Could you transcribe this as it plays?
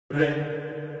Do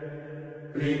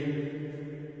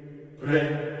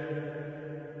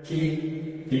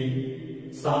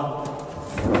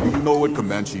you know what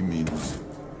Comanche means?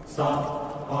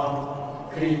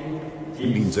 It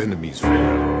means enemies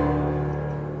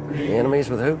forever. Enemies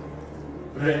with who?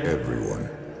 Everyone.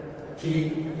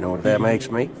 You know what that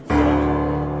makes me?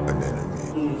 An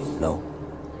enemy. No.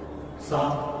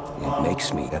 It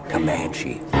makes me a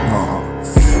Comanche.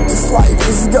 This life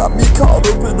has got me caught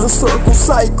up in a circle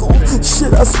cycle.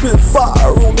 Shit, I spit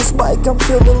fire on this mic, I'm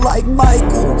feeling like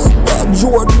Michael. Not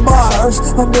Jordan Myers,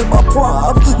 I'm in my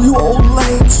prime. You old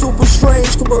lame, super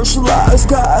strange, commercialized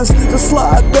guys need to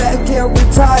slide back and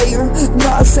retire.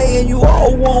 Not saying you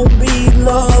all won't be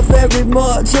loved very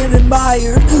much and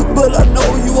admired, but I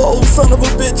know you old son of a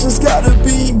bitches gotta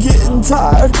be getting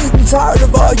tired. I'm tired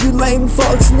of all you lame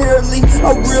fucks nearly.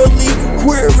 I really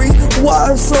query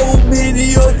why so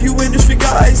many of you industry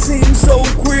guys seem so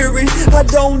query. I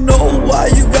don't know why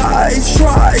you guys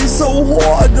try so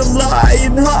hard to lie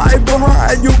and hide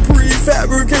behind your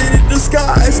prefabricated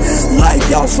disguise, like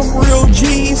y'all some real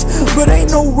G's, but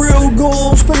ain't no real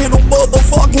goons paying no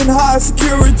motherfucking high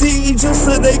security just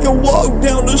so they can walk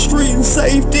down the street in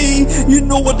safety. You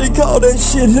know what they call that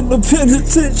shit in the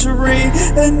penitentiary.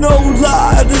 And no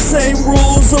lie, the same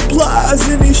rules applies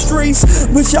in these streets,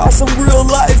 but y'all some real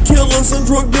life killers and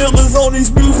drug dealers on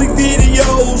these music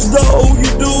videos. Though you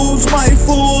dudes might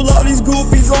fool all these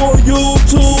goofies on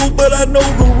YouTube, but I know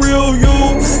the real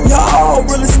you. Y'all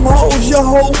really some hoes, your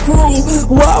whole crew.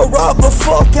 Well, I rob the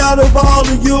fuck out of all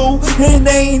of you, and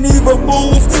they ain't even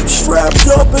moved. Strapped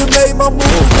up and made my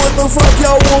move. What the fuck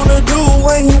y'all wanna do?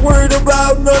 Ain't worried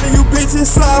about none of you bitches.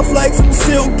 Soft like some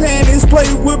silk panties. Play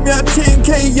with me at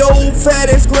 10K, yo fat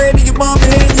ass granny, your mama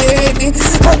and your auntie.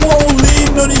 I won't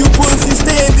leave none of you pussies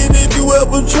standing if you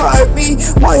ever try me.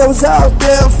 While I was out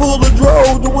there full of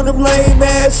dro, doing them lame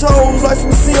ass shows like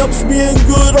some simps, being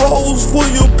good hoes for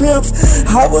your pimps.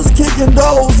 I was kicking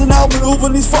those and I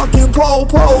maneuvering these fucking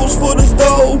po-pos for this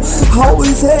dough.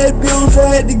 Always had bills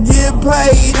I had to get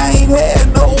paid. I ain't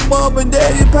had no mom and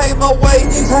daddy pay my way.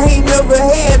 I ain't never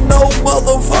had no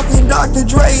motherfucking Dr.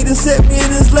 Dre to set me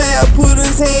in his lab, put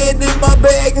his hand in my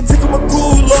bag and tickle my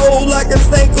culo like a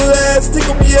snake or ass,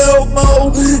 tickle me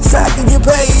Elmo, so I can get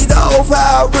paid off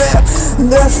how I rap.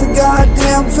 That's a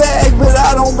goddamn fact, but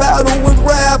I don't battle with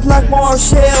rap like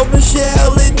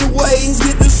Michelle. Anyways,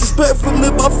 get disrespectful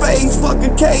in my face. Fuck a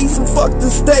case and fuck the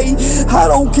state. I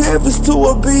don't care if it's to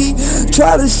a beat.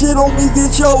 Try to shit on me,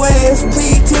 get your ass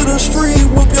beat to the street,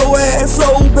 whoop your ass so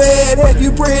bad. Have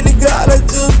you praying to God? I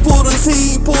just pull the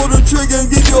seat, pull the trigger,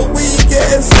 get your weak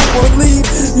ass some relief.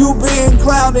 You been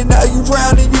clowning, now you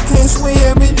drowning. You can't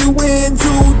swim and you in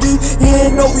too deep.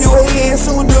 Hand over your head,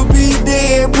 soon to be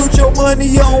dead. Put your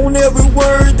money on every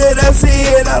word that I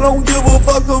said. I don't give a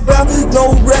fuck about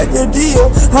no record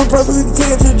deal. I'm perfectly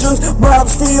content to just rob,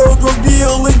 steal, drug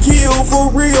deal, and kill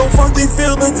for real. Fuck their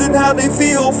feelings and how they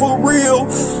feel for real.